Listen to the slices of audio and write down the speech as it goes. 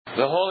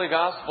The Holy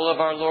Gospel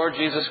of our Lord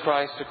Jesus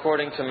Christ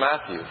according to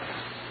Matthew.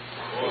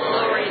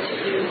 Glory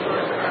to you,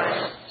 Lord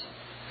Christ.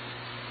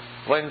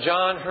 When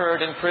John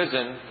heard in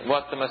prison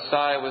what the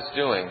Messiah was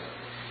doing,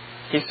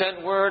 he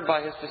sent word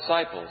by his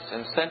disciples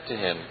and said to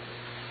him,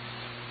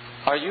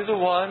 "Are you the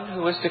one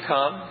who is to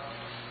come,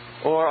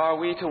 or are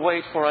we to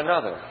wait for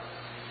another?"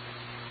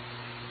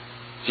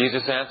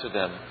 Jesus answered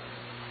them,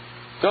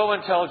 "Go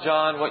and tell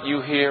John what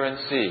you hear and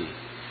see.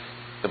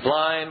 The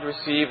blind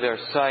receive their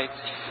sight,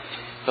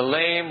 the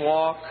lame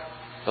walk,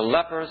 the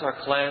lepers are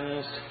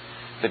cleansed,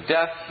 the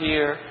deaf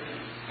hear,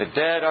 the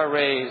dead are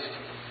raised,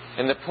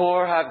 and the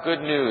poor have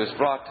good news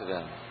brought to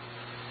them.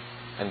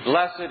 And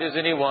blessed is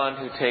anyone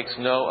who takes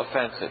no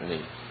offense at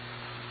me."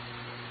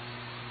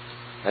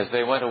 As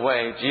they went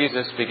away,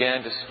 Jesus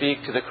began to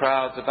speak to the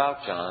crowds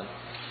about John.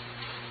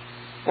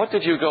 "What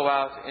did you go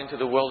out into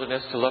the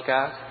wilderness to look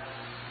at?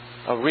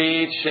 A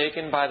reed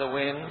shaken by the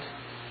wind?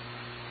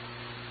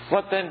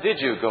 What then did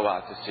you go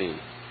out to see?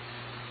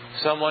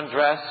 Someone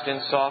dressed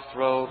in soft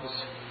robes?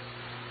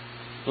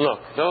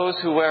 Look, those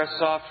who wear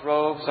soft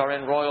robes are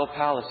in royal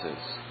palaces.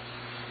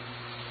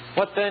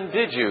 What then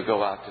did you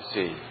go out to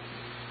see?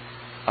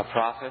 A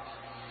prophet?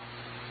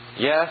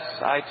 Yes,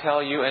 I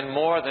tell you, and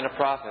more than a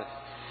prophet.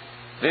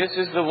 This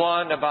is the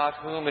one about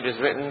whom it is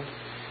written,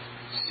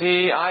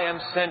 'See, I am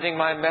sending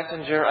my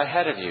messenger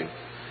ahead of you,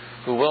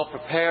 who will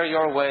prepare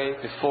your way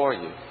before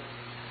you.'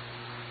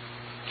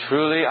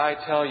 Truly I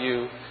tell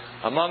you,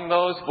 among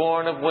those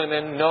born of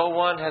women, no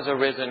one has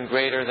arisen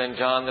greater than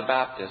John the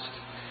Baptist.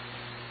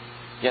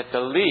 Yet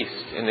the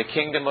least in the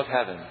kingdom of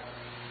heaven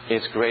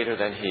is greater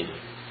than he."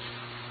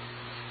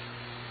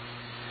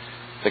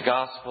 The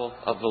Gospel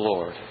of the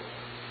Lord.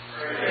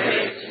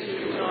 Praise to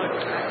you, Lord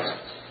Christ.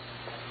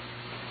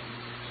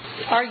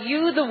 Are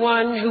you the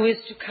one who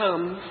is to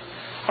come,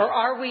 or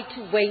are we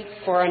to wait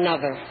for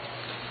another?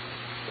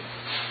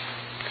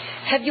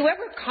 Have you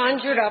ever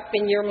conjured up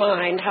in your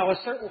mind how a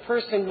certain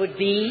person would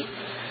be,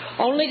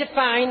 only to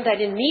find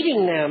that in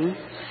meeting them,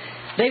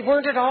 they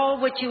weren't at all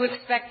what you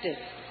expected?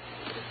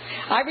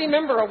 I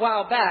remember a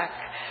while back,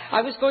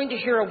 I was going to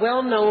hear a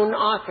well-known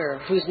author,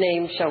 whose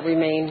name shall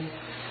remain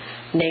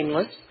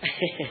nameless.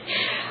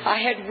 I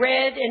had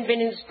read and been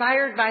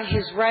inspired by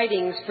his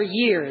writings for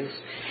years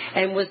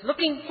and was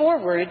looking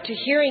forward to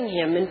hearing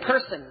him in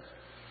person.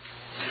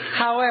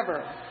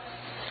 However,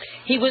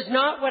 he was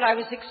not what I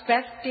was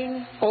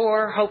expecting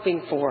or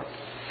hoping for.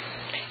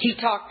 He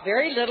talked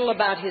very little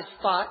about his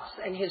thoughts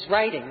and his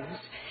writings,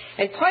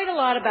 and quite a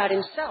lot about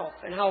himself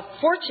and how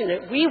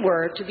fortunate we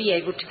were to be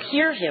able to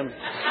hear him,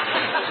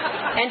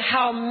 and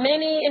how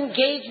many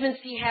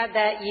engagements he had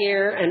that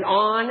year, and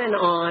on and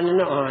on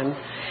and on.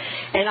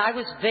 And I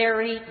was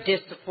very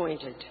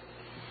disappointed.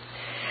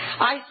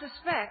 I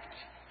suspect,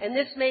 and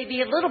this may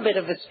be a little bit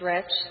of a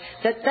stretch,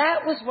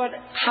 that was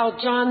how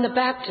John the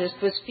Baptist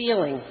was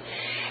feeling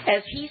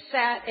as he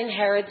sat in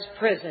Herod's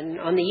prison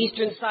on the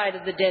eastern side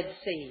of the Dead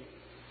Sea.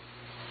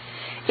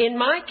 In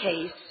my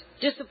case,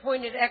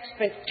 disappointed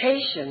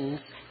expectations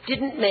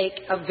didn't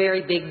make a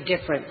very big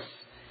difference.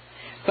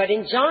 But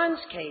in John's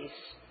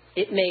case,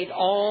 it made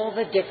all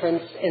the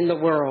difference in the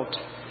world.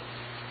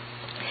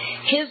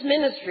 His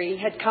ministry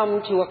had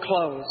come to a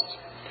close.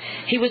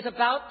 He was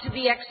about to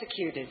be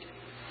executed.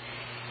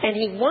 And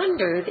he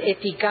wondered if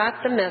he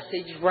got the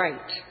message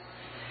right.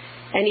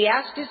 And he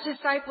asked his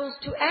disciples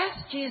to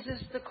ask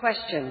Jesus the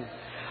question,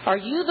 "Are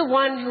you the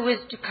one who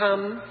is to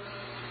come,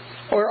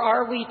 or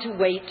are we to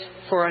wait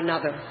for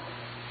another?"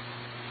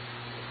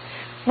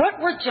 What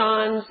were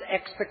John's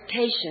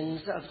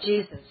expectations of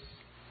Jesus?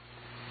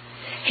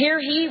 Here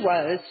he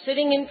was,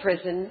 sitting in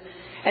prison,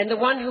 and the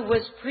one who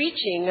was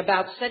preaching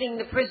about setting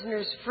the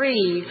prisoners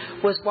free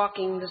was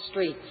walking the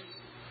streets.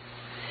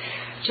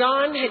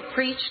 John had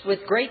preached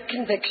with great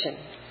conviction.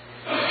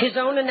 His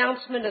own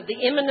announcement of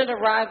the imminent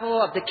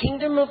arrival of the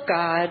kingdom of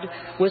God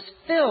was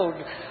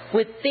filled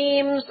with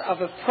themes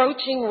of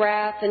approaching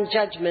wrath and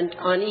judgment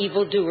on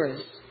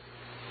evildoers.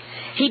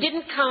 He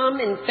didn't come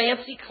in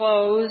fancy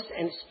clothes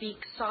and speak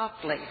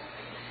softly.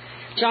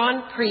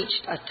 John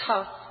preached a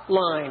tough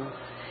line.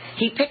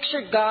 He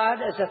pictured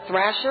God as a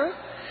thrasher,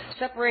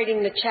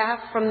 separating the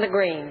chaff from the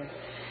grain.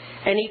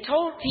 And he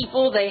told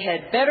people they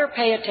had better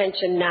pay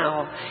attention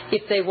now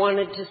if they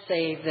wanted to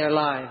save their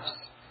lives.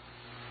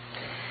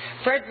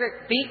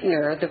 Frederick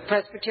Buechner, the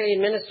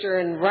Presbyterian minister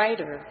and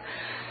writer,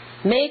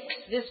 makes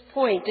this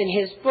point in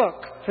his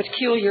book,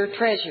 Peculiar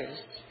Treasures.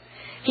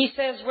 He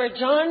says, where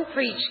John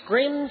preached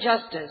grim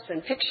justice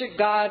and pictured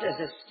God as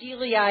a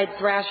steely-eyed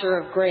thrasher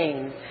of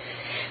grain,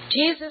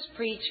 Jesus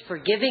preached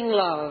forgiving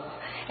love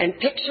and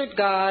pictured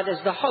God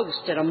as the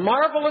host at a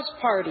marvelous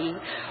party,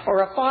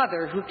 or a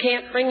father who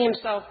can't bring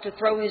himself to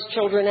throw his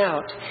children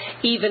out,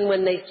 even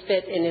when they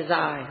spit in his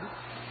eye.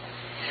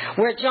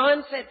 Where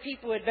John said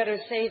people had better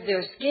save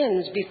their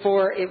skins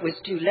before it was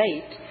too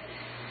late,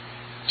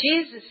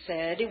 Jesus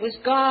said it was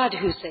God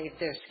who saved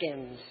their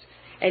skins.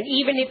 And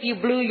even if you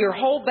blew your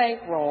whole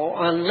bankroll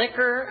on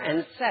liquor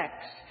and sex,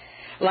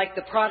 like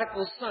the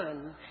prodigal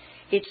son,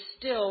 it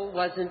still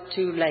wasn't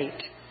too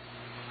late.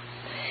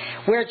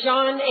 Where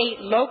John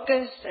ate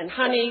locusts and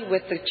honey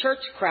with the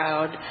church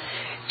crowd,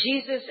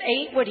 Jesus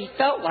ate what he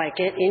felt like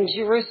it in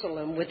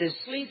Jerusalem with as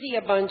sleazy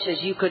a bunch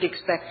as you could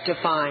expect to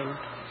find.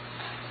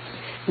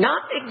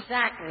 Not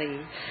exactly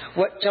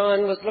what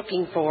John was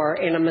looking for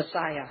in a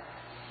Messiah.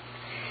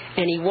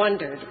 And he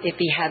wondered if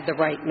he had the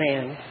right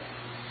man.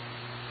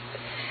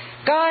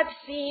 God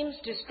seems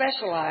to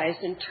specialize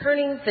in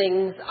turning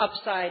things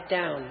upside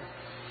down.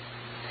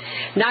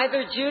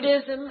 Neither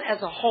Judaism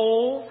as a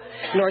whole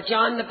nor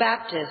John the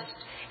Baptist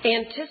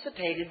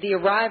anticipated the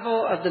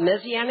arrival of the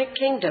Messianic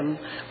kingdom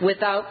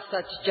without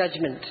such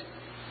judgment.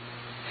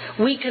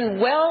 We can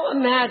well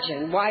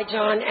imagine why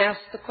John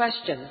asked the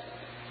question.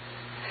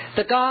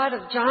 The God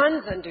of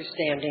John's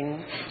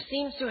understanding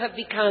seems to have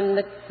become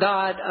the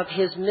God of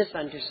his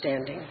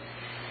misunderstanding,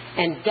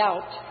 and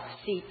doubt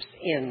seeps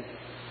in.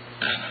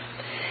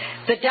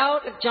 The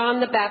doubt of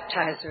John the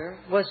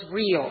Baptizer was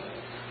real.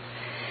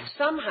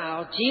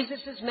 Somehow,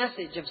 Jesus'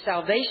 message of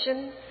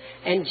salvation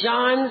and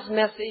John's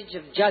message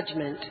of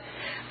judgment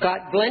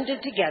got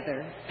blended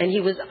together, and he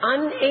was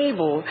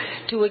unable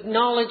to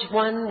acknowledge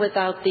one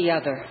without the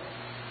other.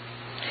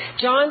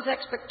 John's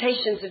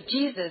expectations of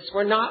Jesus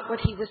were not what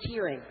he was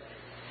hearing.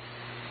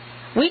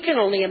 We can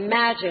only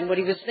imagine what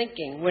he was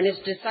thinking when his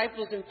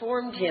disciples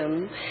informed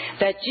him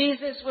that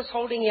Jesus was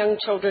holding young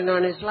children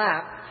on his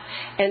lap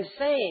and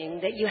saying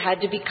that you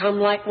had to become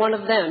like one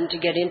of them to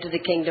get into the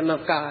kingdom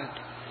of God.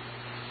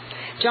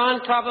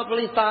 John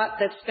probably thought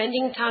that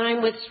spending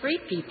time with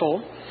street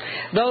people,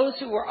 those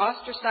who were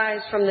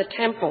ostracized from the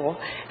temple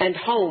and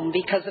home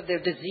because of their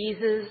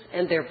diseases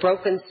and their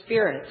broken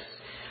spirits,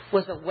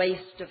 was a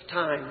waste of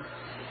time.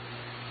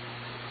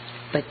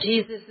 But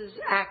Jesus'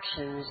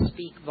 actions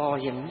speak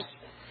volumes.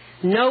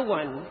 No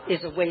one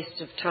is a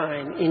waste of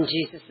time in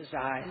Jesus'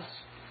 eyes.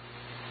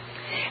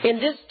 In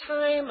this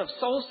time of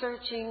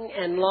soul-searching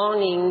and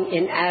longing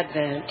in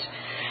Advent,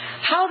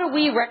 how do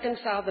we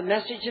reconcile the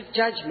message of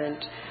judgment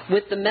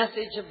with the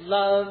message of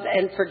love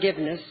and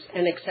forgiveness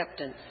and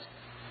acceptance?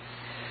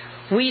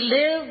 We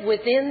live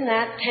within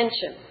that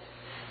tension,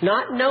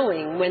 not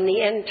knowing when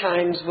the end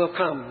times will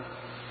come.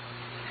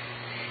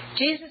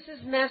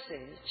 Jesus'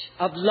 message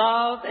of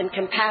love and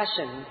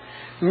compassion,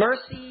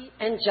 mercy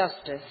and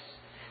justice,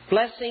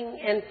 blessing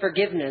and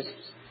forgiveness,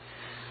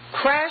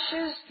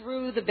 crashes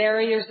through the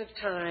barriers of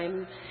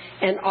time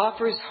and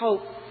offers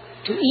hope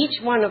to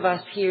each one of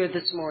us here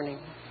this morning.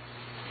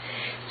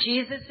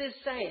 Jesus is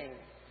saying,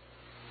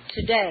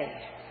 today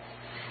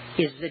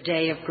is the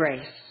day of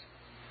grace,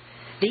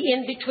 the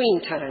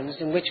in-between times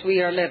in which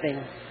we are living,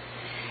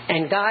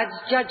 and God's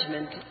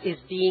judgment is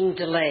being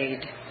delayed.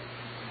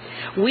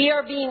 We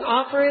are being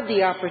offered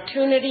the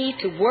opportunity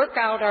to work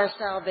out our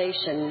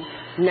salvation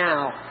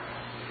now.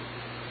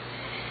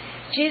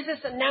 Jesus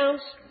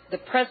announced the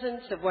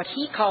presence of what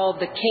he called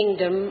the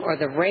kingdom or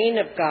the reign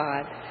of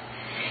God.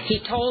 He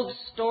told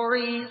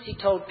stories, he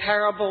told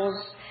parables,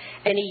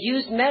 and he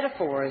used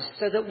metaphors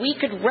so that we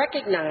could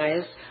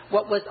recognize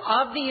what was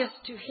obvious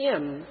to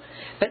him,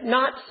 but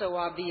not so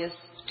obvious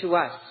to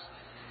us.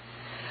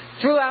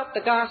 Throughout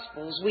the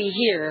Gospels, we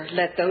hear,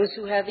 "Let those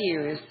who have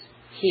ears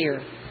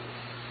hear."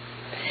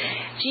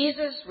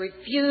 Jesus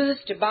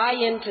refused to buy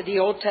into the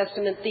Old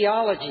Testament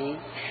theology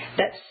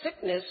that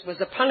sickness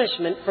was a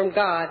punishment from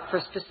God for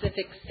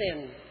specific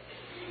sin.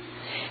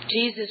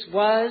 Jesus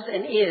was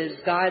and is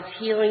God's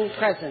healing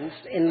presence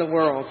in the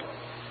world.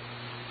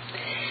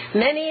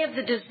 Many of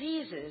the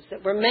diseases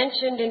that were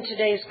mentioned in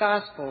today's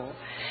gospel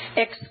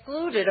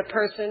excluded a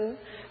person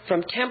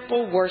from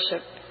temple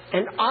worship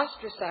and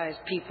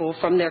ostracized people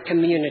from their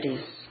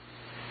communities.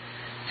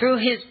 Through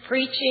his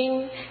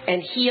preaching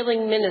and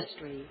healing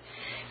ministry,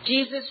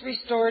 Jesus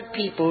restored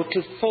people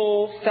to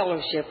full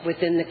fellowship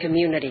within the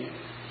community.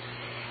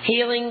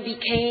 Healing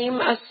became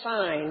a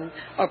sign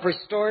of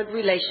restored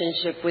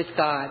relationship with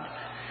God,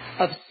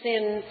 of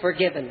sin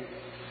forgiven.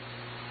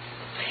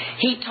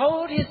 He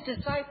told his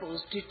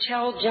disciples to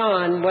tell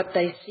John what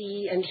they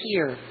see and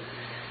hear.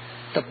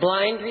 The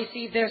blind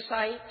receive their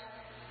sight,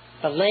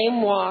 the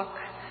lame walk,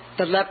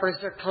 the lepers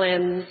are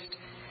cleansed,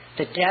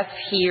 the deaf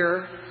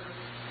hear,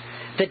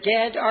 the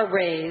dead are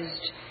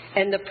raised,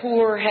 and the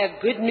poor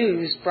have good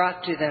news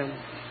brought to them.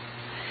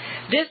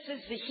 This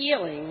is the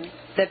healing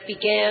that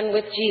began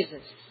with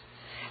Jesus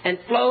and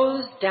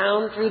flows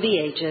down through the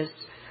ages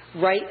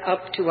right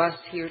up to us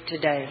here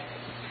today.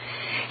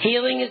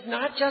 Healing is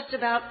not just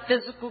about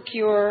physical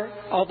cure,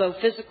 although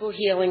physical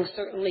healings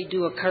certainly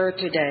do occur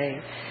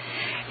today.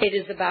 It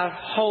is about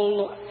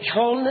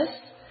wholeness,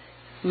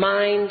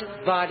 mind,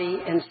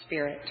 body, and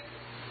spirit.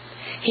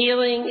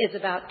 Healing is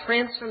about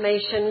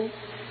transformation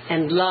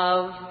and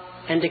love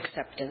and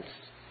acceptance.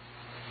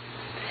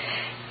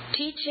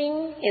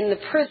 Teaching in the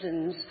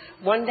prisons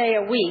one day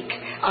a week,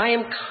 I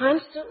am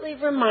constantly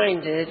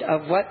reminded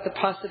of what the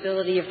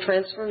possibility of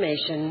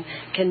transformation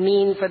can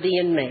mean for the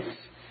inmates.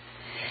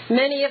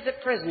 Many of the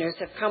prisoners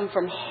have come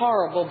from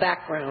horrible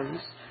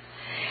backgrounds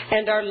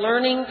and are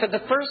learning for the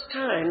first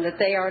time that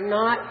they are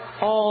not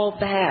all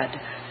bad.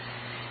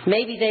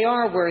 Maybe they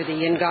are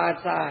worthy in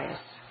God's eyes.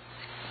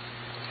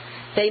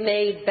 They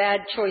made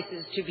bad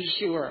choices, to be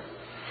sure,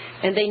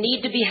 and they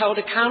need to be held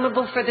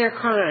accountable for their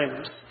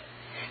crimes.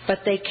 But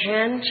they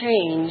can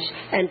change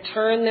and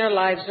turn their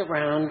lives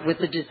around with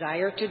the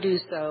desire to do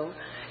so,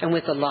 and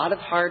with a lot of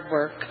hard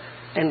work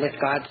and with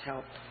God's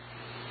help.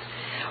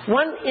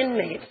 One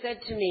inmate said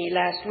to me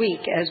last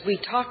week, as we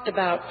talked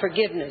about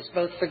forgiveness,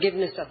 both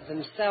forgiveness of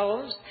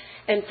themselves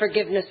and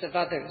forgiveness of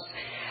others,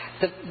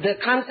 the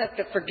concept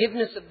of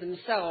forgiveness of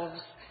themselves,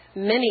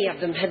 many of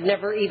them had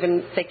never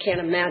even, they can't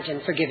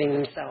imagine forgiving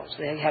themselves.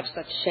 They have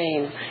such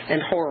shame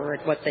and horror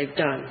at what they've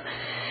done.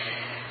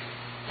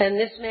 And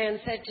this man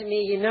said to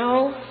me, you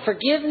know,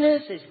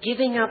 forgiveness is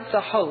giving up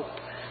the hope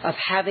of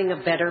having a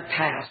better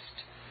past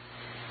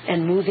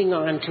and moving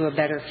on to a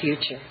better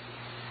future.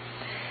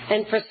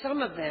 And for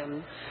some of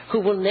them who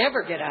will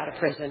never get out of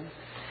prison,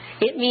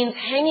 it means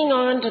hanging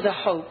on to the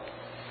hope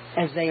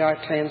as they are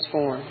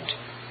transformed.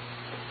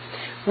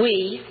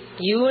 We,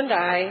 you and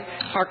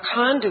I, are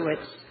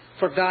conduits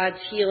for God's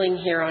healing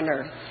here on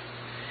earth.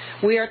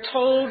 We are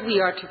told we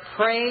are to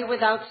pray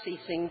without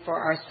ceasing for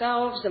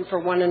ourselves and for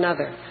one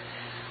another.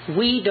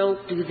 We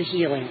don't do the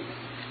healing.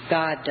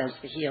 God does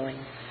the healing.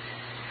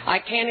 I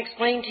can't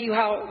explain to you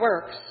how it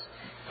works,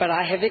 but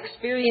I have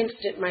experienced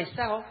it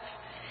myself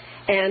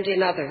and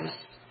in others,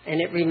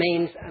 and it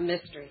remains a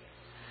mystery.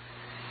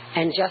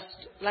 And just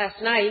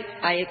last night,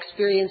 I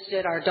experienced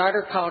it. Our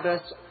daughter called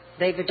us.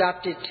 They've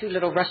adopted 2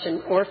 little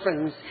Russian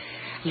orphans,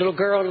 a little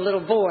girl and a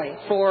little boy,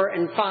 4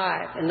 and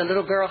 5. And the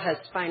little girl has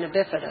spina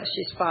bifida.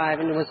 She's 5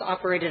 and was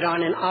operated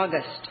on in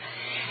August.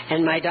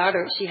 And my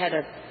daughter, she had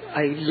a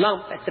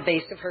lump at the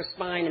base of her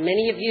spine. And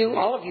many of you,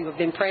 all of you, have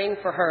been praying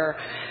for her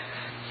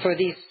for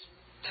these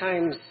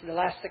times, the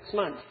last 6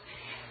 months.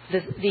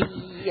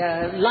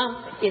 The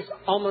lump is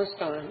almost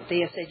gone.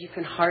 They said you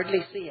can hardly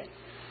see it.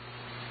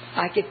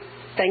 I give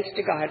thanks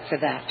to God for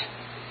that.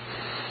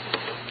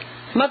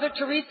 Mother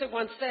Teresa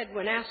once said,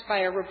 when asked by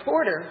a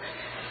reporter,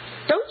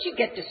 don't you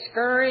get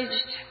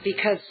discouraged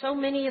because so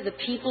many of the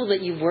people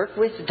that you work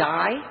with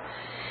die?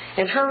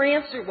 And her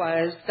answer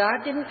was,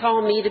 God didn't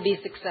call me to be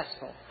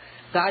successful.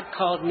 God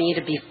called me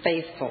to be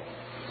faithful.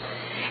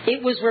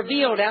 It was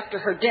revealed after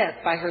her death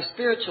by her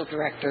spiritual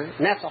director,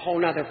 and that's a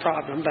whole other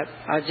problem, but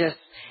I'll just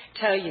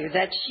tell you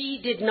that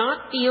she did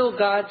not feel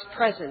God's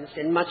presence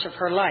in much of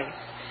her life.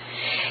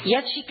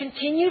 Yet she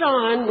continued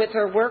on with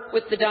her work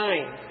with the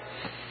dying.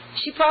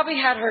 She probably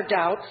had her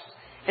doubts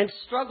and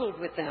struggled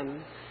with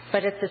them,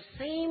 but at the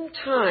same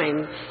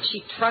time,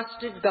 she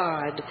trusted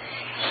God,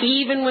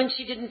 even when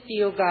she didn't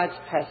feel God's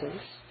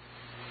presence.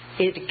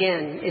 It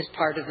again is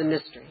part of the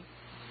mystery.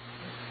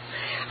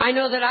 I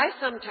know that I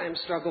sometimes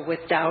struggle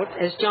with doubt,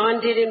 as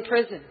John did in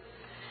prison.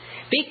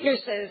 Buechner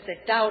says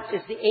that doubt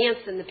is the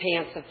ants in the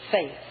pants of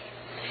faith.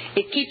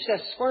 It keeps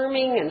us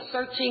squirming and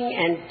searching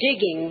and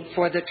digging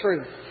for the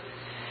truth.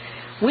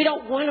 We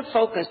don't want to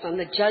focus on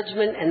the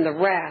judgment and the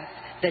wrath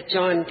that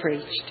John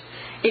preached.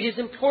 It is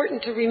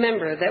important to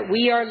remember that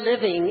we are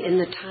living in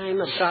the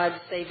time of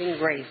God's saving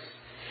grace.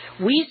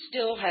 We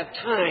still have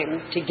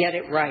time to get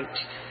it right.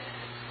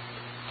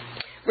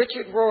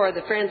 Richard Rohr,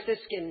 the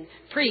Franciscan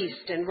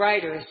priest and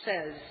writer,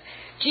 says,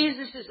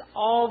 Jesus is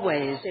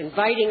always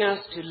inviting us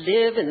to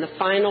live in the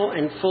final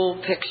and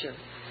full picture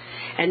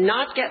and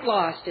not get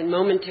lost in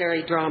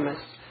momentary dramas,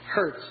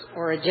 hurts,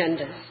 or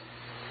agendas.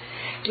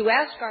 To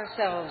ask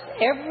ourselves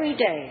every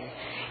day,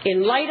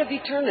 in light of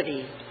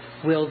eternity,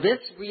 will this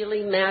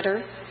really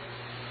matter?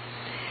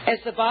 As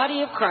the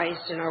body of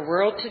Christ in our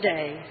world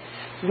today,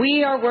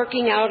 we are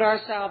working out our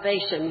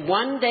salvation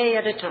one day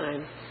at a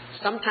time,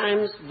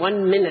 sometimes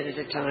 1 minute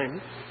at a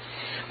time.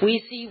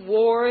 We see wars